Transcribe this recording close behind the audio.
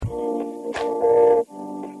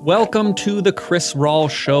Welcome to the Chris Rawl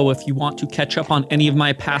Show. If you want to catch up on any of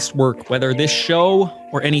my past work, whether this show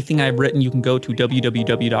or anything I've written, you can go to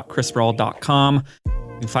www.chrisrawl.com.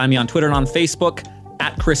 You can find me on Twitter and on Facebook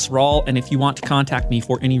at Chris Rawl. And if you want to contact me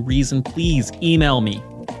for any reason, please email me,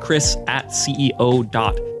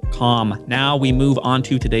 chris@ceo.com. Now we move on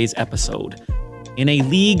to today's episode. In a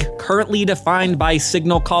league currently defined by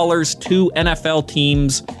signal callers, two NFL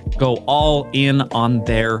teams go all in on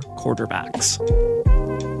their quarterbacks.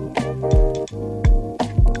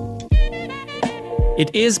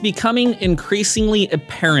 It is becoming increasingly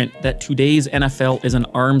apparent that today's NFL is an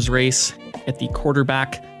arms race at the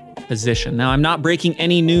quarterback position. Now, I'm not breaking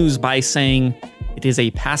any news by saying it is a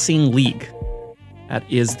passing league. That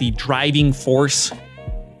is the driving force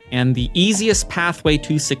and the easiest pathway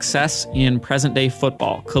to success in present-day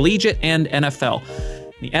football, collegiate and NFL.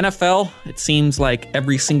 The NFL, it seems like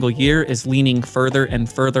every single year, is leaning further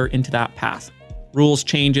and further into that path. Rules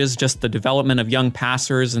changes, just the development of young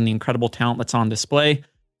passers and the incredible talent that's on display.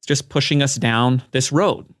 It's just pushing us down this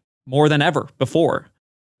road more than ever before,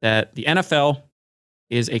 that the NFL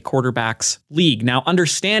is a quarterback's league. Now,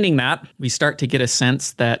 understanding that, we start to get a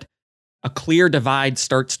sense that a clear divide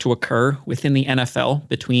starts to occur within the NFL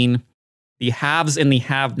between the haves and the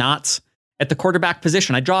have-nots at the quarterback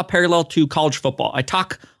position. I draw a parallel to college football. I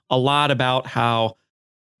talk a lot about how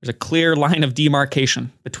there's a clear line of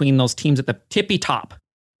demarcation between those teams at the tippy top,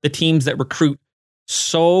 the teams that recruit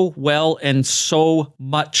so well and so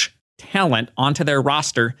much talent onto their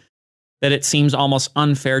roster that it seems almost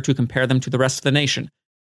unfair to compare them to the rest of the nation.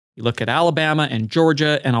 You look at Alabama and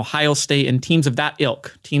Georgia and Ohio State and teams of that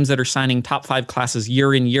ilk, teams that are signing top 5 classes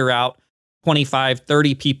year in, year out, 25,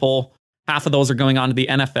 30 people, half of those are going on to the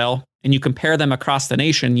NFL, and you compare them across the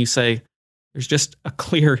nation, you say there's just a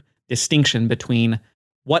clear distinction between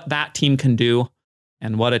what that team can do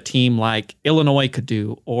and what a team like Illinois could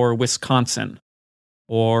do, or Wisconsin,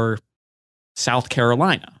 or South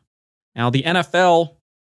Carolina. Now, the NFL,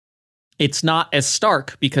 it's not as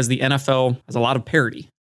stark because the NFL has a lot of parity.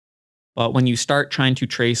 But when you start trying to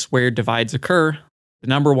trace where divides occur, the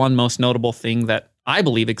number one most notable thing that I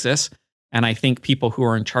believe exists, and I think people who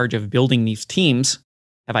are in charge of building these teams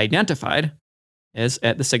have identified, is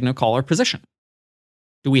at the signal caller position.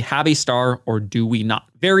 Do we have a star or do we not?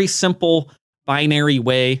 Very simple, binary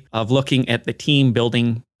way of looking at the team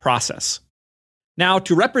building process. Now,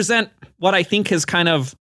 to represent what I think has kind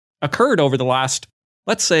of occurred over the last,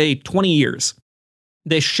 let's say, 20 years,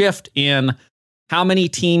 this shift in how many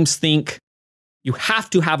teams think you have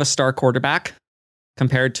to have a star quarterback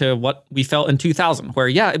compared to what we felt in 2000, where,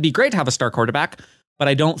 yeah, it'd be great to have a star quarterback, but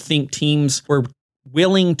I don't think teams were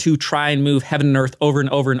willing to try and move heaven and earth over and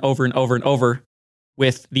over and over and over and over,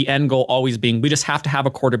 with the end goal always being, we just have to have a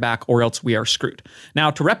quarterback or else we are screwed. Now,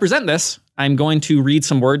 to represent this, I'm going to read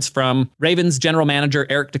some words from Ravens general manager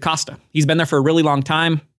Eric DeCosta. He's been there for a really long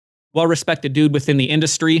time, well-respected dude within the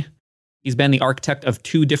industry. He's been the architect of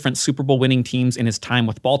 2 different Super Bowl winning teams in his time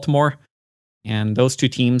with Baltimore. And those 2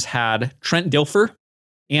 teams had Trent Dilfer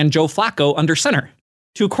and Joe Flacco under center.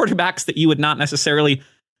 2 quarterbacks that you would not necessarily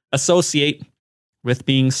associate with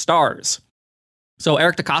being stars. So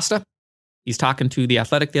Eric DeCosta, he's talking to The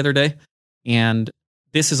Athletic the other day, and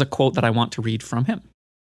this is a quote that I want to read from him.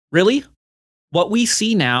 Really, what we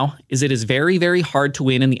see now is it is very, very hard to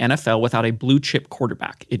win in the NFL without a blue chip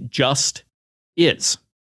quarterback. It just is.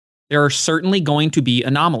 There are certainly going to be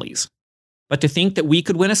anomalies. But to think that we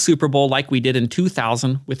could win a Super Bowl like we did in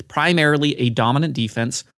 2000 with primarily a dominant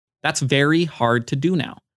defense, that's very hard to do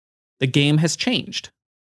now. The game has changed.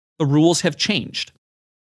 The rules have changed.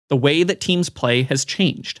 The way that teams play has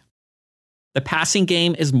changed. The passing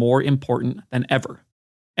game is more important than ever.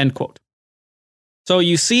 End quote. So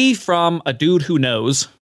you see from a dude who knows,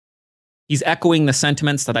 he's echoing the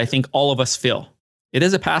sentiments that I think all of us feel. It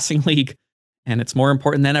is a passing league, and it's more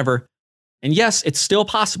important than ever. And yes, it's still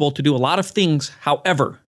possible to do a lot of things.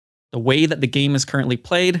 However, the way that the game is currently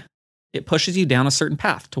played, it pushes you down a certain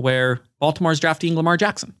path to where Baltimore's drafting Lamar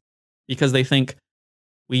Jackson because they think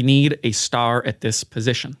we need a star at this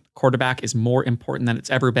position. Quarterback is more important than it's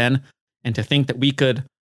ever been. And to think that we could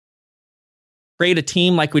create a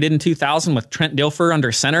team like we did in 2000 with Trent Dilfer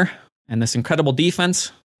under center and this incredible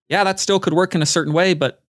defense, yeah, that still could work in a certain way,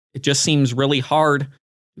 but it just seems really hard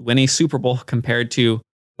to win a Super Bowl compared to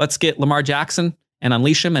let's get Lamar Jackson and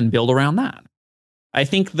unleash him and build around that. I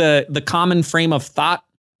think the common frame of thought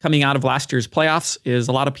coming out of last year's playoffs is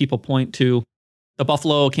a lot of people point to the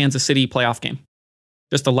Buffalo-Kansas City playoff game.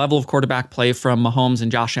 Just the level of quarterback play from Mahomes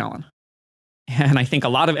and Josh Allen. And I think a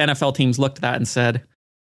lot of NFL teams looked at that and said,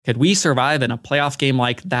 could we survive in a playoff game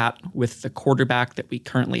like that with the quarterback that we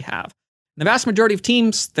currently have? The vast majority of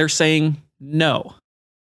teams, they're saying no.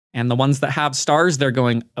 And the ones that have stars, they're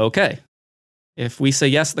going, okay, if we say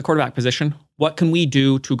yes to the quarterback position, what can we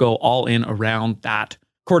do to go all in around that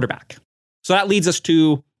quarterback? So that leads us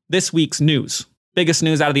to this week's news. Biggest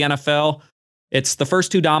news out of the NFL. It's the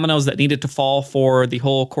first two dominoes that needed to fall for the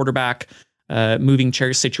whole quarterback moving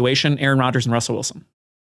chairs situation, Aaron Rodgers and Russell Wilson.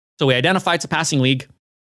 So we identify it's a passing league.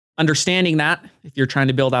 Understanding that, if you're trying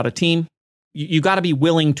to build out a team, you got to be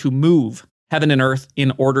willing to move heaven and earth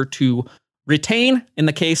in order to retain, in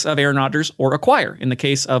the case of Aaron Rodgers, or acquire, in the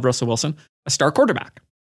case of Russell Wilson, a star quarterback.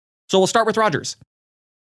 So we'll start with Rodgers.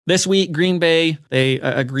 This week, Green Bay, they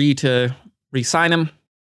agree to re-sign him,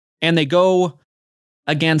 and they go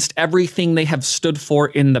against everything they have stood for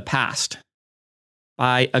in the past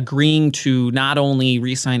by agreeing to not only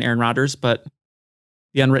re-sign Aaron Rodgers, but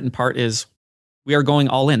the unwritten part is we are going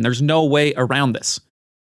all in. There's no way around this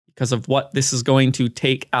because of what this is going to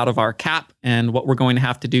take out of our cap and what we're going to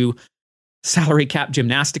have to do salary cap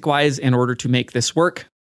gymnastic-wise in order to make this work.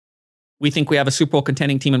 We think we have a Super Bowl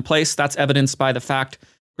contending team in place. That's evidenced by the fact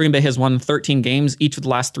Green Bay has won 13 games each of the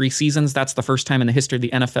last 3 seasons. That's the first time in the history of the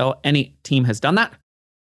NFL any team has done that.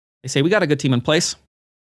 They say, we got a good team in place.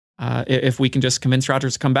 If we can just convince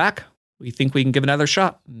Rodgers to come back, we think we can give another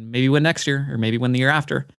shot. Maybe win next year or maybe win the year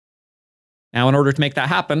after. Now, in order to make that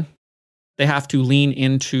happen, they have to lean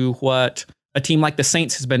into what a team like the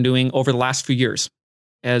Saints has been doing over the last few years.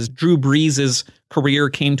 As Drew Brees' career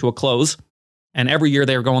came to a close, and every year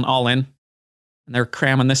they were going all in, and they're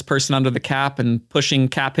cramming this person under the cap and pushing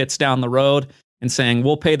cap hits down the road and saying,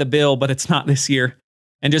 we'll pay the bill, but it's not this year.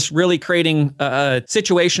 And just really creating a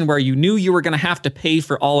situation where you knew you were going to have to pay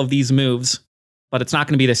for all of these moves, but it's not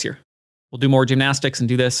going to be this year. We'll do more gymnastics and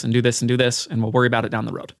do this and do this and do this, and we'll worry about it down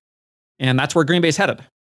the road. And that's where Green Bay's headed.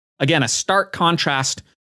 Again, a stark contrast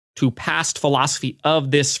to past philosophy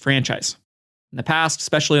of this franchise. In the past,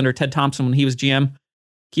 especially under Ted Thompson when he was GM,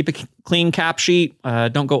 keep a clean cap sheet,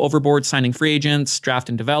 don't go overboard signing free agents, draft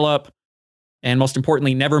and develop, and most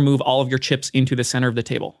importantly, never move all of your chips into the center of the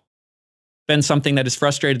table. Been something that has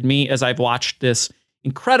frustrated me as I've watched this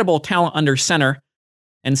incredible talent under center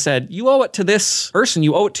and said, you owe it to this person,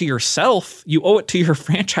 you owe it to yourself, you owe it to your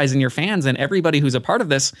franchise and your fans and everybody who's a part of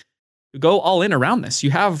this to go all in around this.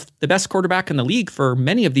 You have the best quarterback in the league for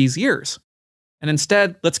many of these years. And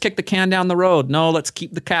instead, let's kick the can down the road. No, let's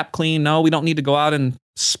keep the cap clean. No, we don't need to go out and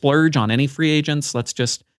splurge on any free agents. Let's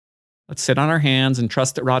sit on our hands and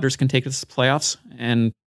trust that Rodgers can take us to the playoffs.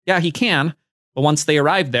 And yeah, he can. But once they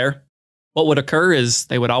arrive there, what would occur is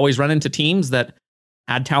they would always run into teams that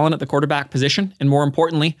had talent at the quarterback position, and more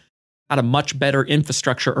importantly, had a much better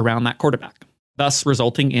infrastructure around that quarterback, thus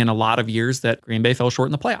resulting in a lot of years that Green Bay fell short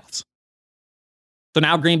in the playoffs. So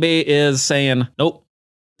now Green Bay is saying, nope,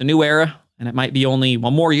 the new era, and it might be only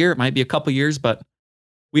one more year, it might be a couple years, but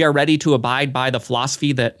we are ready to abide by the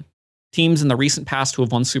philosophy that teams in the recent past who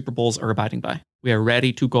have won Super Bowls are abiding by. We are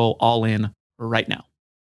ready to go all in right now.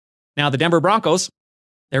 Now, the Denver Broncos,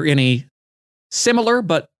 they're in a similar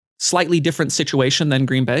but slightly different situation than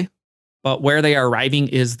Green Bay, but where they are arriving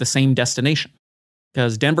is the same destination.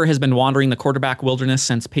 Because Denver has been wandering the quarterback wilderness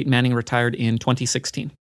since Peyton Manning retired in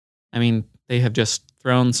 2016. I mean, they have just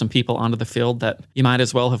thrown some people onto the field that you might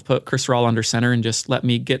as well have put Chris Rawl under center and just let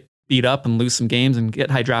me get beat up and lose some games and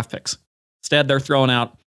get high draft picks. Instead, they're throwing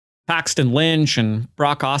out Paxton Lynch and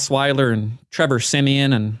Brock Osweiler and Trevor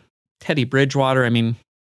Siemian and Teddy Bridgewater. I mean,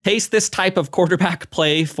 taste this type of quarterback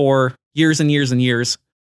play for years and years and years,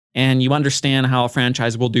 and you understand how a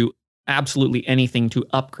franchise will do absolutely anything to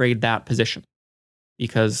upgrade that position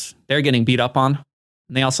because they're getting beat up on.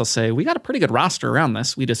 And they also say, we got a pretty good roster around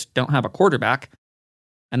this. We just don't have a quarterback.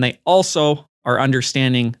 And they also are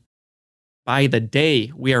understanding by the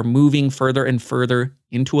day we are moving further and further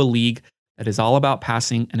into a league that is all about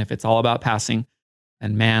passing. And if it's all about passing,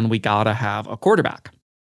 then man, we got to have a quarterback.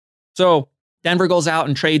 So Denver goes out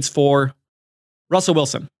and trades for Russell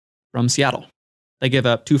Wilson from Seattle. They give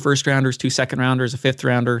up 2 first-rounders, 2 second-rounders, a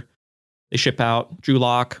 5th-rounder. They ship out Drew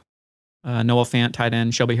Lock, Noah Fant, tight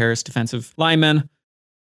end, Shelby Harris, defensive lineman,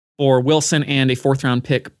 for Wilson and a 4th-round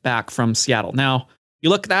pick back from Seattle. Now, you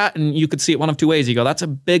look at that and you could see it one of two ways. You go, that's a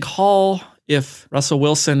big haul if Russell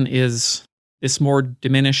Wilson is this more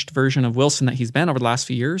diminished version of Wilson that he's been over the last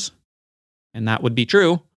few years. And that would be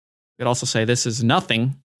true. You could also say this is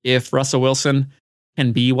nothing if Russell Wilson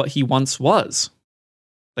can be what he once was.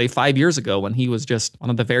 Say 5 years ago when he was just one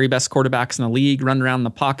of the very best quarterbacks in the league, running around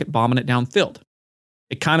the pocket, bombing it downfield.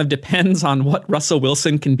 It kind of depends on what Russell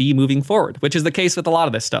Wilson can be moving forward, which is the case with a lot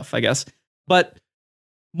of this stuff, I guess. But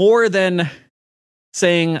more than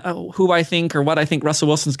saying who I think or what I think Russell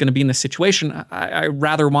Wilson's going to be in this situation. I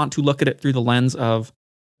rather want to look at it through the lens of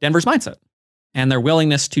Denver's mindset and their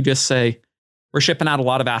willingness to just say, we're shipping out a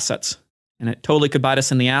lot of assets and it totally could bite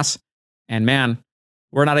us in the ass. And man,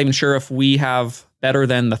 we're not even sure if we have better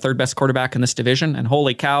than the third best quarterback in this division. And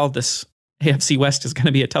holy cow, this AFC West is going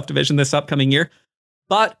to be a tough division this upcoming year.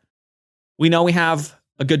 But we know we have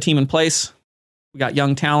a good team in place. We got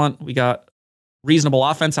young talent. We got reasonable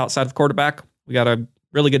offense outside of quarterback. We got a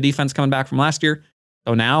really good defense coming back from last year.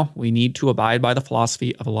 So now we need to abide by the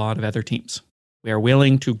philosophy of a lot of other teams. We are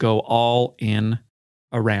willing to go all in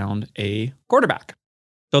around a quarterback.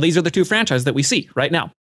 So these are the two franchises that we see right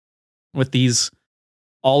now with these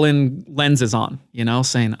all-in lenses on,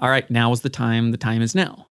 saying, all right, now is the time is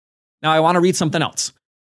now. Now I want to read something else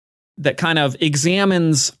that kind of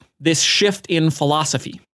examines this shift in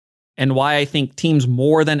philosophy and why I think teams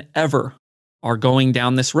more than ever are going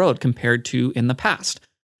down this road compared to in the past.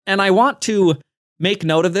 And I want to make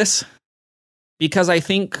note of this because I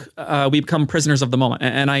think we become prisoners of the moment.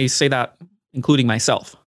 And I say that including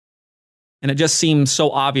myself. And it just seems so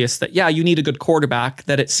obvious that, yeah, you need a good quarterback,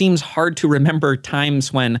 that it seems hard to remember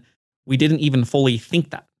times when we didn't even fully think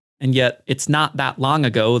that. And yet it's not that long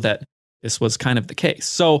ago that this was kind of the case.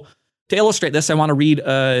 So to illustrate this, I want to read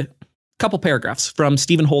a couple paragraphs from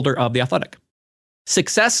Stephen Holder of The Athletic.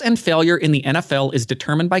 Success and failure in the NFL is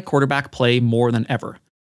determined by quarterback play more than ever.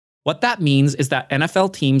 What that means is that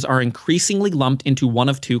NFL teams are increasingly lumped into one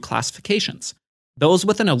of two classifications: those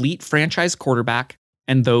with an elite franchise quarterback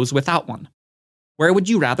and those without one. Where would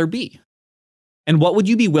you rather be? And what would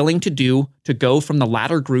you be willing to do to go from the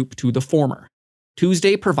latter group to the former?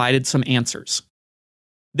 Tuesday provided some answers.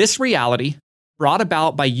 This reality, brought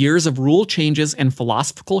about by years of rule changes and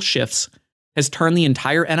philosophical shifts, has turned the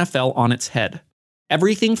entire NFL on its head.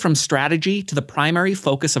 Everything from strategy to the primary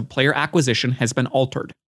focus of player acquisition has been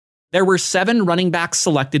altered. There were 7 running backs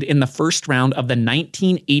selected in the first round of the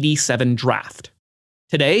 1987 draft.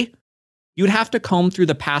 Today, you'd have to comb through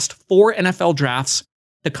the past 4 NFL drafts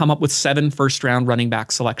to come up with 7 first-round running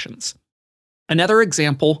back selections. Another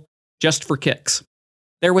example, just for kicks.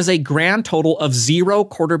 There was a grand total of 0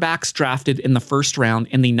 quarterbacks drafted in the first round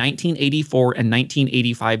in the 1984 and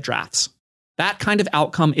 1985 drafts. That kind of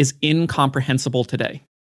outcome is incomprehensible today.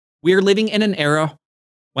 We are living in an era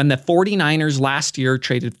when the 49ers last year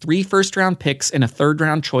traded 3 first-round picks and a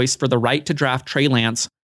third-round choice for the right to draft Trey Lance,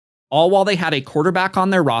 all while they had a quarterback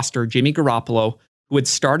on their roster, Jimmy Garoppolo, who had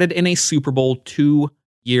started in a Super Bowl 2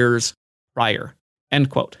 years prior. End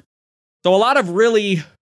quote. So a lot of really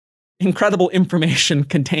incredible information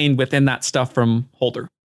contained within that stuff from Holder.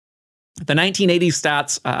 The 1980s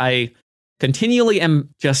stats, I continually am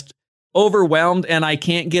just overwhelmed, and I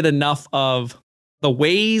can't get enough of the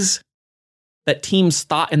ways that teams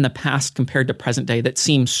thought in the past compared to present day that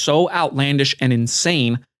seem so outlandish and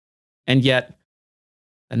insane, and yet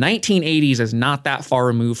the 1980s is not that far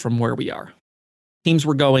removed from where we are. Teams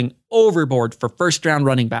were going overboard for first-round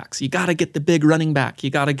running backs. You got to get the big running back.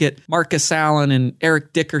 You got to get Marcus Allen and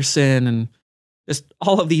Eric Dickerson and just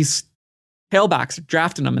all of these tailbacks,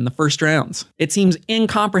 drafting them in the first rounds. It seems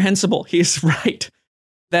incomprehensible. He's right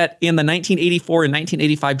that in the 1984 and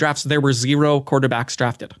 1985 drafts, there were 0 quarterbacks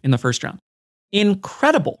drafted in the first round.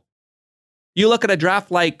 Incredible. You look at a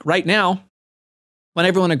draft like right now, when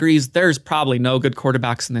everyone agrees there's probably no good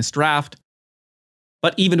quarterbacks in this draft.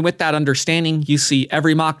 But even with that understanding, you see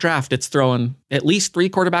every mock draft, it's throwing at least 3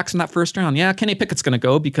 quarterbacks in that first round. Yeah, Kenny Pickett's going to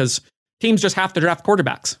go because teams just have to draft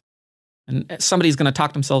quarterbacks. And somebody's going to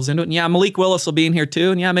talk themselves into it. And yeah, Malik Willis will be in here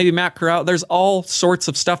too. And yeah, maybe Matt Corral. There's all sorts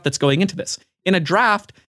of stuff that's going into this in a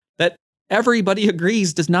draft that everybody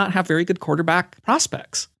agrees does not have very good quarterback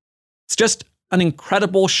prospects. It's just an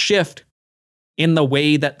incredible shift in the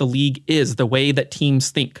way that the league is, the way that teams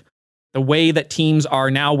think, the way that teams are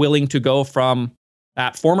now willing to go from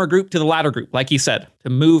that former group to the latter group, like he said, to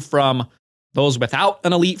move from those without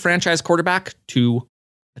an elite franchise quarterback to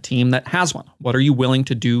a team that has one. What are you willing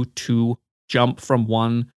to do to jump from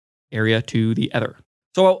one area to the other?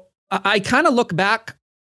 So I kind of look back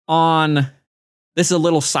on, this is a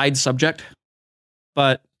little side subject,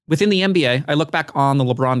 but within the NBA, I look back on the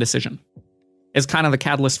LeBron decision as kind of the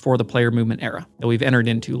catalyst for the player movement era that we've entered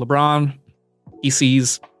into. LeBron, he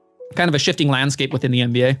sees kind of a shifting landscape within the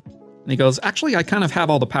NBA. And he goes, actually, I kind of have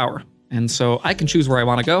all the power. And so I can choose where I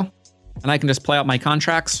want to go. And I can just play out my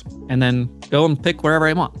contracts and then go and pick wherever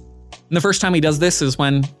I want. And the first time he does this is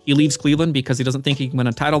when he leaves Cleveland because he doesn't think he can win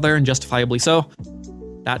a title there, and justifiably so.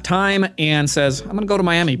 That time, and says, I'm going to go to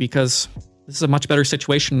Miami because this is a much better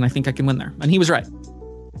situation and I think I can win there. And he was right.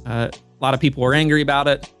 A lot of people were angry about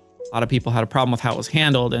it. A lot of people had a problem with how it was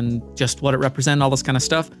handled and just what it represented, all this kind of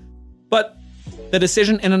stuff. But the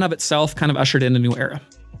decision in and of itself kind of ushered in a new era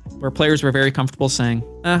where players were very comfortable saying,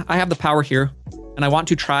 I have the power here and I want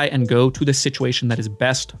to try and go to the situation that is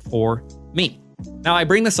best for me. Now, I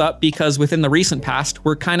bring this up because within the recent past,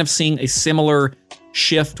 we're kind of seeing a similar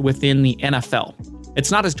shift within the NFL.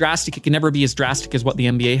 It's not as drastic. It can never be as drastic as what the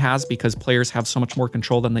NBA has because players have so much more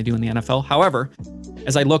control than they do in the NFL. However,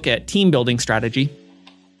 as I look at team building strategy,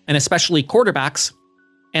 and especially quarterbacks,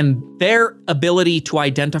 and their ability to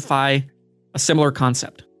identify a similar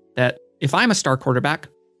concept, that if I'm a star quarterback,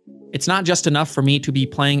 it's not just enough for me to be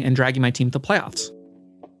playing and dragging my team to playoffs.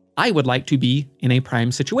 I would like to be in a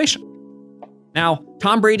prime situation. Now,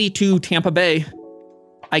 Tom Brady to Tampa Bay,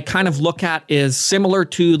 I kind of look at is similar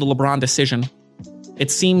to the LeBron decision. It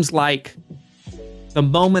seems like the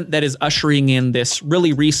moment that is ushering in this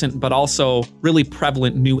really recent, but also really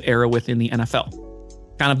prevalent new era within the NFL.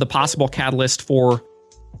 Kind of the possible catalyst for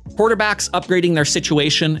quarterbacks upgrading their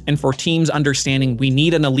situation and for teams understanding we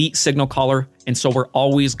need an elite signal caller. And so we're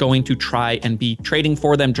always going to try and be trading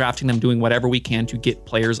for them, drafting them, doing whatever we can to get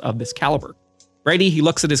players of this caliber. Brady, he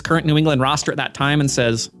looks at his current New England roster at that time and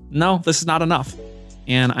says, no, this is not enough.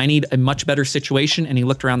 And I need a much better situation. And he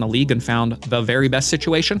looked around the league and found the very best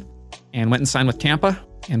situation and went and signed with Tampa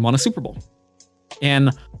and won a Super Bowl. And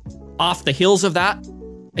off the heels of that,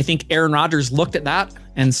 I think Aaron Rodgers looked at that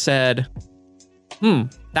and said,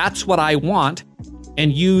 that's what I want,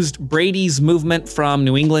 and used Brady's movement from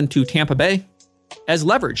New England to Tampa Bay as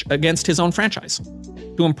leverage against his own franchise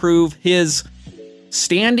to improve his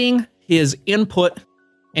standing, his input,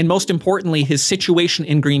 and most importantly, his situation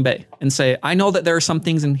in Green Bay, and say, I know that there are some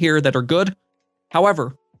things in here that are good.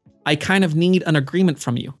 However, I kind of need an agreement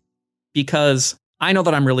from you because I know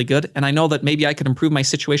that I'm really good, and I know that maybe I could improve my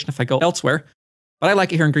situation if I go elsewhere, but I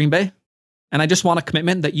like it here in Green Bay. And I just want a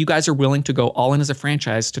commitment that you guys are willing to go all in as a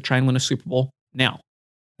franchise to try and win a Super Bowl now.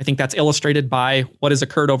 I think that's illustrated by what has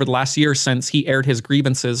occurred over the last year since he aired his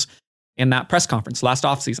grievances in that press conference last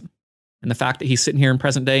offseason. And the fact that he's sitting here in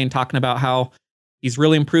present day and talking about how he's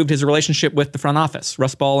really improved his relationship with the front office,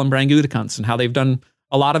 Russ Ball and Brian Gutekunst, and how they've done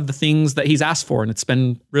a lot of the things that he's asked for. And it's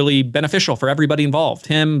been really beneficial for everybody involved,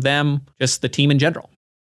 him, them, just the team in general.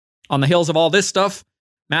 On the heels of all this stuff,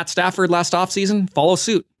 Matt Stafford last offseason follows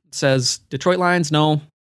suit. Says, Detroit Lions, no,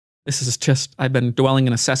 this is just, I've been dwelling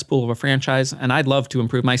in a cesspool of a franchise, and I'd love to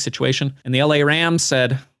improve my situation. And the LA Rams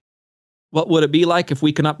said, what would it be like if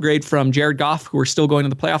we can upgrade from Jared Goff, who we're still going to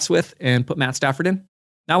the playoffs with, and put Matt Stafford in?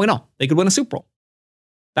 Now we know they could win a Super Bowl.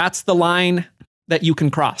 That's the line that you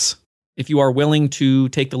can cross if you are willing to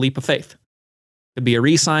take the leap of faith. It could be a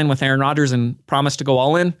re-sign with Aaron Rodgers and promise to go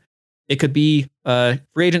all in. It could be a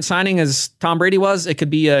free agent signing as Tom Brady was. It could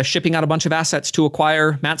be shipping out a bunch of assets to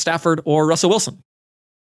acquire Matt Stafford or Russell Wilson.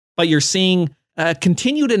 But you're seeing a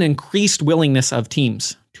continued and increased willingness of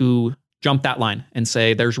teams to jump that line and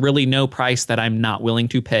say, there's really no price that I'm not willing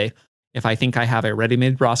to pay if I think I have a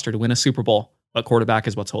ready-made roster to win a Super Bowl, but quarterback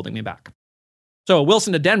is what's holding me back. So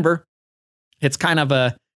Wilson to Denver, it's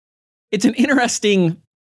an interesting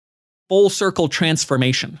full circle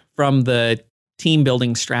transformation from the team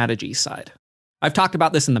building strategy side. I've talked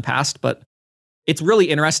about this in the past, but it's really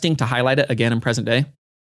interesting to highlight it again in present day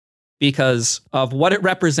because of what it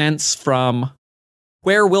represents from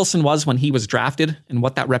where Wilson was when he was drafted and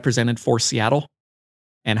what that represented for Seattle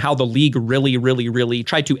and how the league really, really, really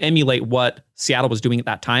tried to emulate what Seattle was doing at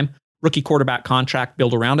that time. Rookie quarterback contract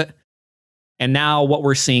built around it. And now what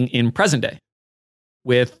we're seeing in present day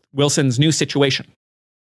with Wilson's new situation.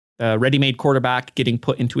 A ready-made quarterback getting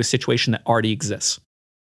put into a situation that already exists.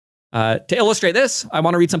 To illustrate this, I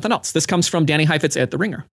want to read something else. This comes from Danny Heifetz at The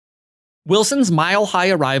Ringer. Wilson's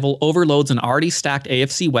mile-high arrival overloads an already stacked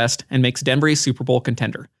AFC West and makes Denver a Super Bowl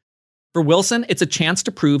contender. For Wilson, it's a chance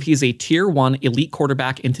to prove he's a Tier 1 elite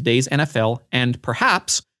quarterback in today's NFL and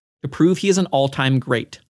perhaps to prove he is an all-time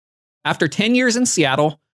great. After 10 years in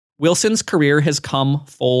Seattle, Wilson's career has come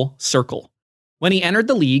full circle. When he entered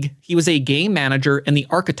the league, he was a game manager and the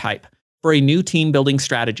archetype for a new team-building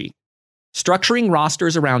strategy, structuring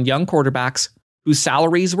rosters around young quarterbacks whose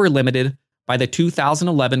salaries were limited by the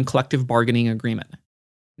 2011 collective bargaining agreement.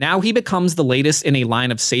 Now he becomes the latest in a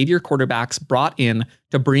line of savior quarterbacks brought in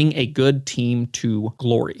to bring a good team to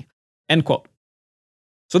glory. End quote.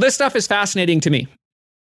 So this stuff is fascinating to me,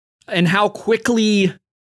 and how quickly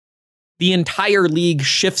the entire league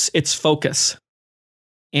shifts its focus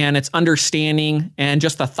and its understanding and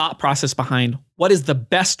just the thought process behind what is the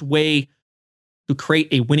best way to create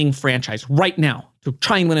a winning franchise right now, to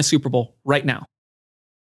try and win a Super Bowl right now.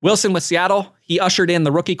 Wilson with Seattle, he ushered in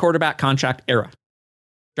the rookie quarterback contract era.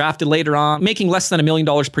 drafted later on, making less than $1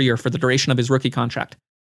 million per year for the duration of his rookie contract.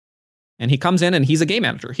 And he comes in and he's a game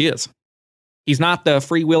manager. He is. He's not the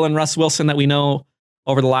freewheeling Russ Wilson that we know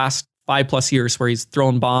over the last 5+ years where he's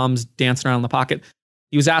throwing bombs, dancing around in the pocket.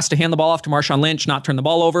 He was asked to hand the ball off to Marshawn Lynch, not turn the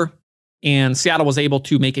ball over. And Seattle was able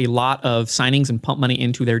to make a lot of signings and pump money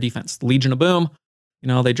into their defense. The Legion of Boom,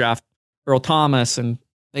 they draft Earl Thomas and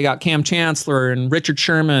they got Cam Chancellor and Richard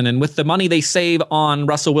Sherman. And with the money they save on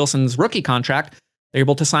Russell Wilson's rookie contract, they're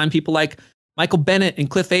able to sign people like Michael Bennett and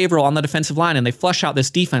Cliff Averill on the defensive line. And they flush out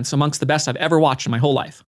this defense amongst the best I've ever watched in my whole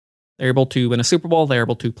life. They're able to win a Super Bowl. They're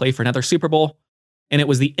able to play for another Super Bowl. And it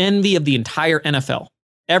was the envy of the entire NFL.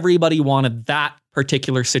 Everybody wanted that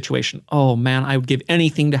particular situation. Oh man, I would give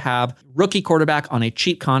anything to have rookie quarterback on a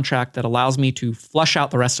cheap contract that allows me to flush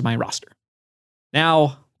out the rest of my roster.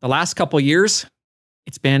 Now, the last couple of years,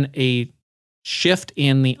 it's been a shift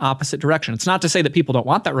in the opposite direction. It's not to say that people don't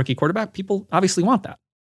want that rookie quarterback. People obviously want that.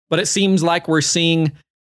 But it seems like we're seeing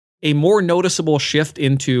a more noticeable shift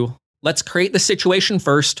into let's create the situation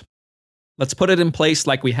first. Let's put it in place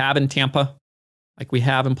like we have in Tampa, like we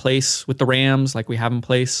have in place with the Rams, like we have in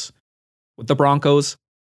place with the Broncos.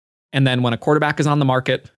 And then when a quarterback is on the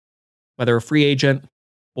market, whether a free agent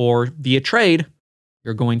or via trade,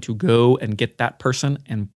 you're going to go and get that person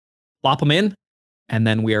and plop them in. And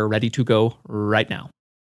then we are ready to go right now.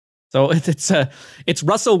 So it's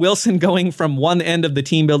Russell Wilson going from one end of the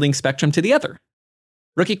team building spectrum to the other.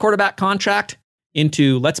 Rookie quarterback contract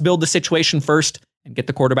into let's build the situation first and get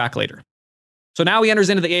the quarterback later. So now he enters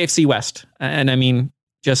into the AFC West. And I mean,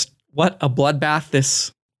 just what a bloodbath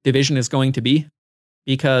this division is going to be,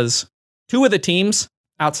 because two of the teams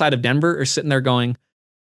outside of Denver are sitting there going,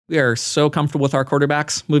 we are so comfortable with our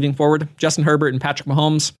quarterbacks moving forward. Justin Herbert and Patrick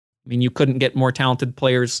Mahomes. I mean, you couldn't get more talented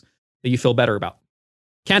players that you feel better about.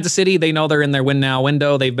 Kansas City, they know they're in their win now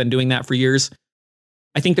window. They've been doing that for years.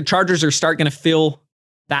 I think the Chargers are going to feel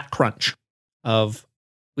that crunch of,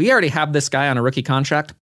 we already have this guy on a rookie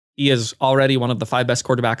contract. He is already one of the 5 best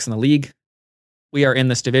quarterbacks in the league. We are in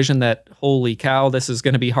this division that, holy cow, this is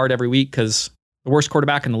going to be hard every week because the worst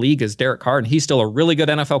quarterback in the league is Derek Carr, and he's still a really good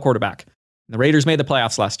NFL quarterback. The Raiders made the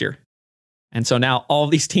playoffs last year. And so now all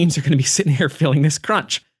of these teams are going to be sitting here feeling this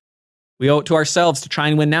crunch. We owe it to ourselves to try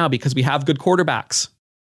and win now because we have good quarterbacks.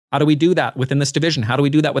 How do we do that within this division? How do we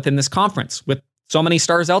do that within this conference with so many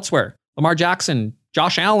stars elsewhere? Lamar Jackson,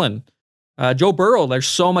 Josh Allen, Joe Burrow. There's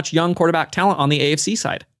so much young quarterback talent on the AFC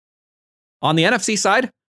side. On the NFC side,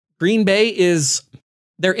 Green Bay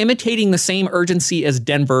they're imitating the same urgency as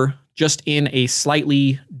Denver, just in a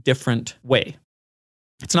slightly different way.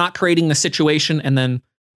 It's not creating the situation and then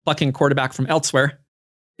plucking a quarterback from elsewhere.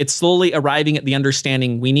 It's slowly arriving at the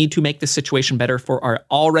understanding we need to make this situation better for our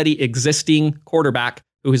already existing quarterback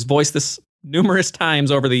who has voiced this numerous times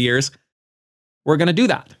over the years. We're going to do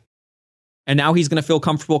that. And now he's going to feel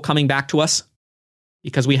comfortable coming back to us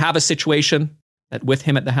because we have a situation that with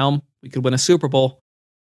him at the helm, we could win a Super Bowl.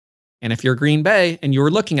 And if you're Green Bay and you're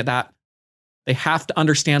looking at that, they have to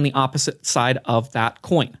understand the opposite side of that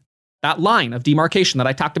coin. That line of demarcation that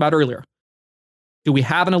I talked about earlier. Do we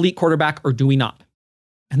have an elite quarterback or do we not?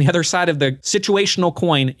 And the other side of the situational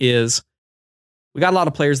coin is we got a lot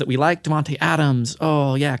of players that we like. Devontae Adams.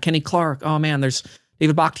 Oh, yeah. Kenny Clark. Oh, man. There's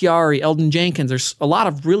David Bakhtiari, Eldon Jenkins. There's a lot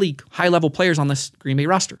of really high-level players on this Green Bay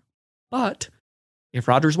roster. But if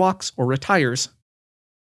Rodgers walks or retires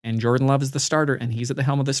and Jordan Love is the starter and he's at the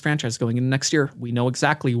helm of this franchise going into next year, we know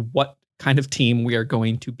exactly what kind of team we are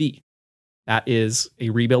going to be. That is a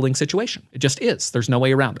rebuilding situation. It just is. There's no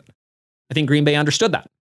way around it. I think Green Bay understood that.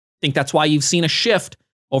 I think that's why you've seen a shift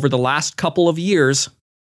over the last couple of years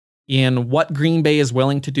in what Green Bay is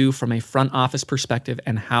willing to do from a front office perspective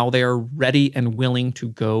and how they are ready and willing to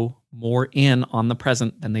go more in on the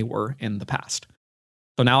present than they were in the past.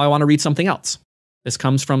 So now I want to read something else. This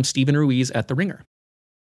comes from Steven Ruiz at The Ringer.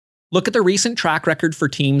 Look at the recent track record for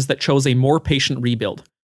teams that chose a more patient rebuild,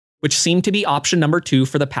 which seemed to be option number 2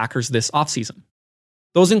 for the Packers this offseason.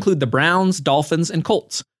 Those include the Browns, Dolphins, and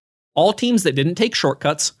Colts. All teams that didn't take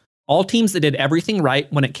shortcuts, all teams that did everything right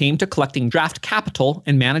when it came to collecting draft capital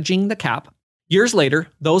and managing the cap. Years later,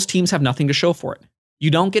 those teams have nothing to show for it. You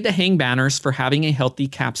don't get to hang banners for having a healthy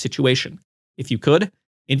cap situation. If you could,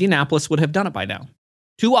 Indianapolis would have done it by now.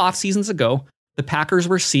 2 off seasons ago, the Packers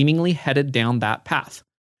were seemingly headed down that path.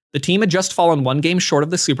 The team had just fallen 1 game short of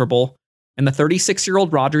the Super Bowl, and the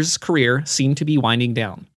 36-year-old Rodgers' career seemed to be winding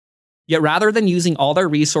down. Yet rather than using all their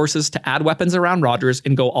resources to add weapons around Rodgers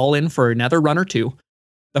and go all in for another run or 2,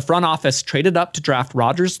 the front office traded up to draft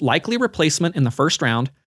Rodgers' likely replacement in the first round.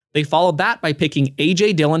 They followed that by picking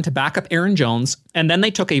A.J. Dillon to back up Aaron Jones, and then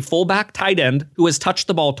they took a fullback tight end who has touched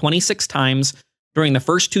the ball 26 times during the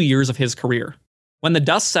first 2 years of his career. When the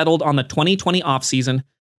dust settled on the 2020 offseason,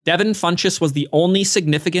 Devin Funchess was the only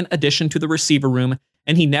significant addition to the receiver room,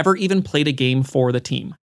 and he never even played a game for the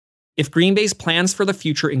team. If Green Bay's plans for the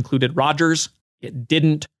future included Rodgers, it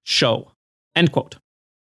didn't show. End quote.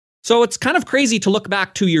 So it's kind of crazy to look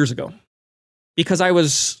back 2 years ago, because I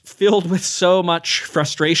was filled with so much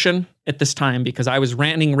frustration at this time, because I was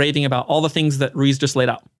ranting, raving about all the things that Ruiz just laid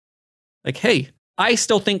out. Like, hey, I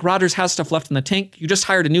still think Rodgers has stuff left in the tank. You just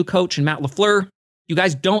hired a new coach in Matt LaFleur. You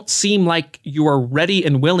guys don't seem like you are ready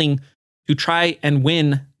and willing to try and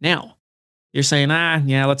win now. You're saying,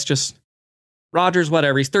 let's just, Rodgers,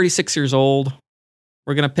 whatever. He's 36 years old.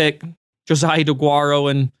 We're going to pick Josiah DeGuaro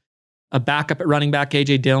and a backup at running back,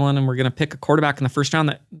 A.J. Dillon, and we're going to pick a quarterback in the first round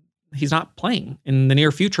that he's not playing in the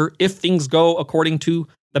near future if things go according to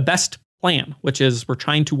the best plan, which is we're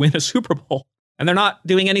trying to win a Super Bowl. And they're not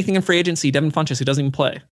doing anything in free agency. Devin Funchess, who doesn't even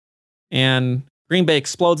play. And Green Bay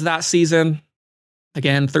explodes that season.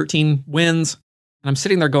 Again, 13 wins. And I'm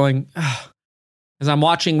sitting there going, as I'm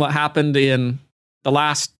watching what happened in the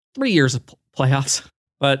last 3 years of playoffs,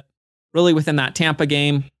 but really within that Tampa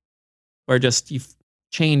game, where just you've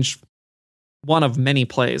changed one of many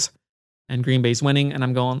plays and Green Bay's winning. And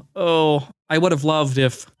I'm going, I would have loved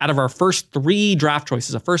if out of our first 3 draft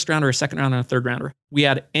choices, a first rounder, a second rounder, and a third rounder, we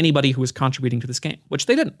had anybody who was contributing to this game, which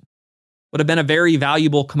they didn't. Would have been a very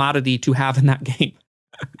valuable commodity to have in that game.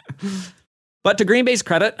 But to Green Bay's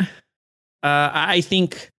credit, I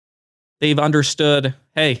think they've understood,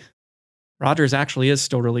 hey, Rodgers actually is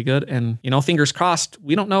still really good. And, fingers crossed,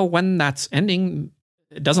 we don't know when that's ending.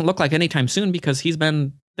 It doesn't look like anytime soon because he's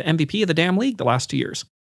been the MVP of the damn league the last 2 years.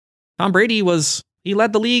 Tom Brady he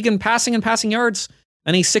led the league in passing and passing yards,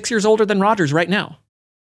 and he's 6 years older than Rodgers right now.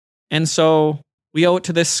 And so we owe it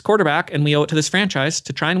to this quarterback and we owe it to this franchise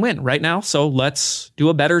to try and win right now. So let's do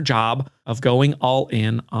a better job of going all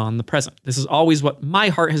in on the present. This is always what my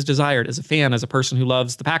heart has desired as a fan, as a person who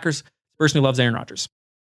loves the Packers, a person who loves Aaron Rodgers.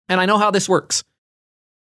 And I know how this works.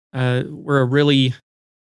 We're a really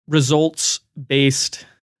results-based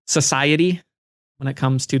society when it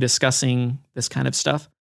comes to discussing this kind of stuff.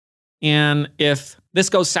 And if this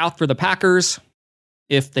goes south for the Packers,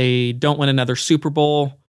 if they don't win another Super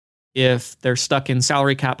Bowl, if they're stuck in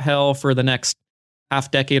salary cap hell for the next half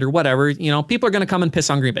decade or whatever, people are going to come and piss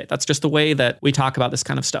on Green Bay. That's just the way that we talk about this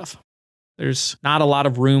kind of stuff. There's not a lot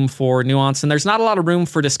of room for nuance, and there's not a lot of room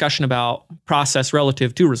for discussion about process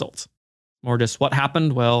relative to results. Or just what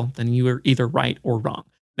happened, well, then you were either right or wrong.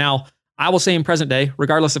 Now, I will say in present day,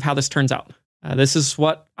 regardless of how this turns out, this is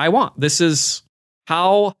what I want. This is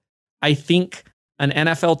how I think an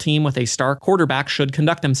NFL team with a star quarterback should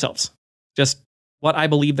conduct themselves. Just what I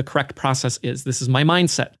believe the correct process is. This is my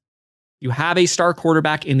mindset. You have a star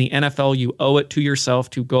quarterback in the NFL, you owe it to yourself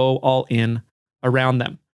to go all in around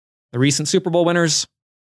them. The recent Super Bowl winners,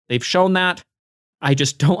 they've shown that. I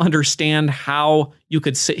just don't understand how you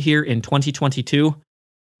could sit here in 2022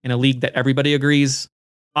 in a league that everybody agrees,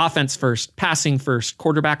 offense first, passing first,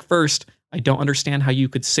 quarterback first. I don't understand how you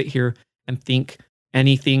could sit here and think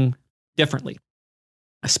anything differently,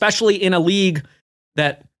 especially in a league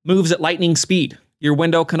that moves at lightning speed. Your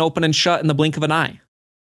window can open and shut in the blink of an eye.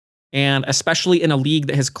 And especially in a league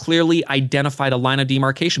that has clearly identified a line of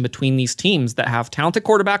demarcation between these teams that have talented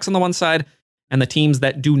quarterbacks on the one side and the teams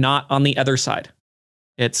that do not on the other side.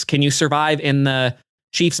 It's, can you survive in the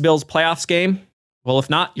Chiefs-Bills playoffs game? Well, if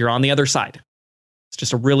not, you're on the other side. It's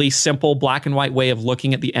just a really simple black and white way of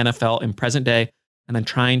looking at the NFL in present day and then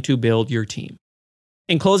trying to build your team.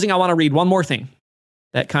 In closing, I want to read one more thing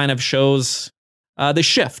that kind of shows the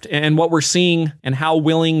shift and what we're seeing and how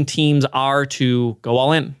willing teams are to go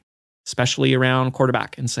all in, especially around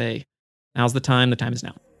quarterback, and say, now's the time is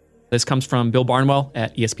now. This comes from Bill Barnwell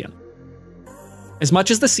at ESPN. As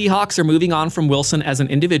much as the Seahawks are moving on from Wilson as an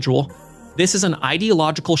individual, this is an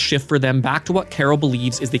ideological shift for them back to what Carroll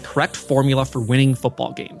believes is the correct formula for winning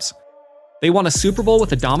football games. They won a Super Bowl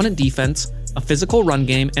with a dominant defense, a physical run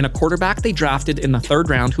game, and a quarterback they drafted in the third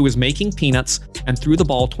round who was making peanuts and threw the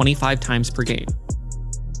ball 25 times per game.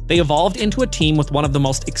 They evolved into a team with one of the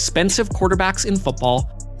most expensive quarterbacks in football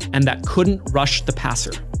and that couldn't rush the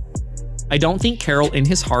passer. I don't think Carroll, in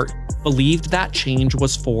his heart, believed that change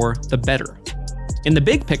was for the better. In the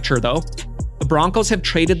big picture, though, the Broncos have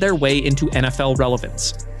traded their way into NFL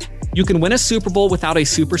relevance. You can win a Super Bowl without a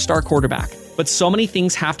superstar quarterback, but so many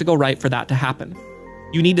things have to go right for that to happen.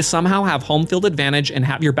 You need to somehow have home field advantage and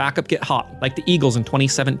have your backup get hot, like the Eagles in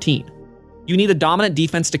 2017. You need a dominant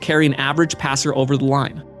defense to carry an average passer over the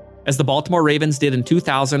line, as the Baltimore Ravens did in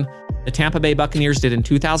 2000, the Tampa Bay Buccaneers did in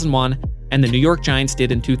 2001, and the New York Giants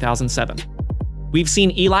did in 2007. We've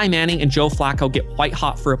seen Eli Manning and Joe Flacco get white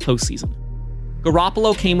hot for a postseason.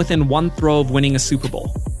 Garoppolo came within one throw of winning a Super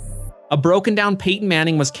Bowl. A broken down Peyton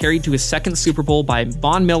Manning was carried to his second Super Bowl by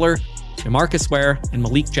Von Miller, DeMarcus Ware, and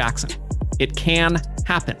Malik Jackson. It can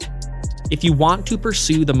happen. If you want to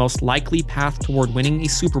pursue the most likely path toward winning a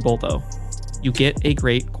Super Bowl, though, you get a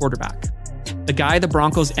great quarterback. The guy the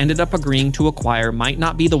Broncos ended up agreeing to acquire might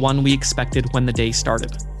not be the one we expected when the day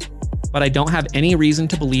started, but I don't have any reason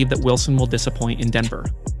to believe that Wilson will disappoint in Denver.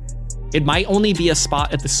 It might only be a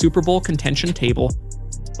spot at the Super Bowl contention table,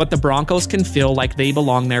 but the Broncos can feel like they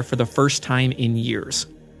belong there for the first time in years.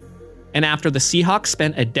 And after the Seahawks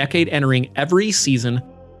spent a decade entering every season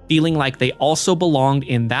feeling like they also belonged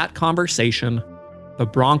in that conversation, the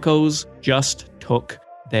Broncos just took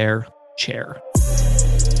their chair.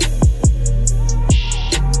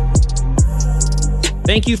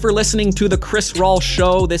 Thank you for listening to The Chris Rawl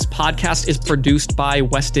Show. This podcast is produced by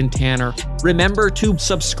Weston Tanner. Remember to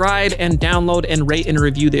subscribe and download and rate and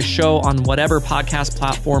review this show on whatever podcast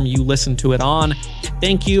platform you listen to it on.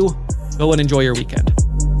 Thank you. Go and enjoy your weekend.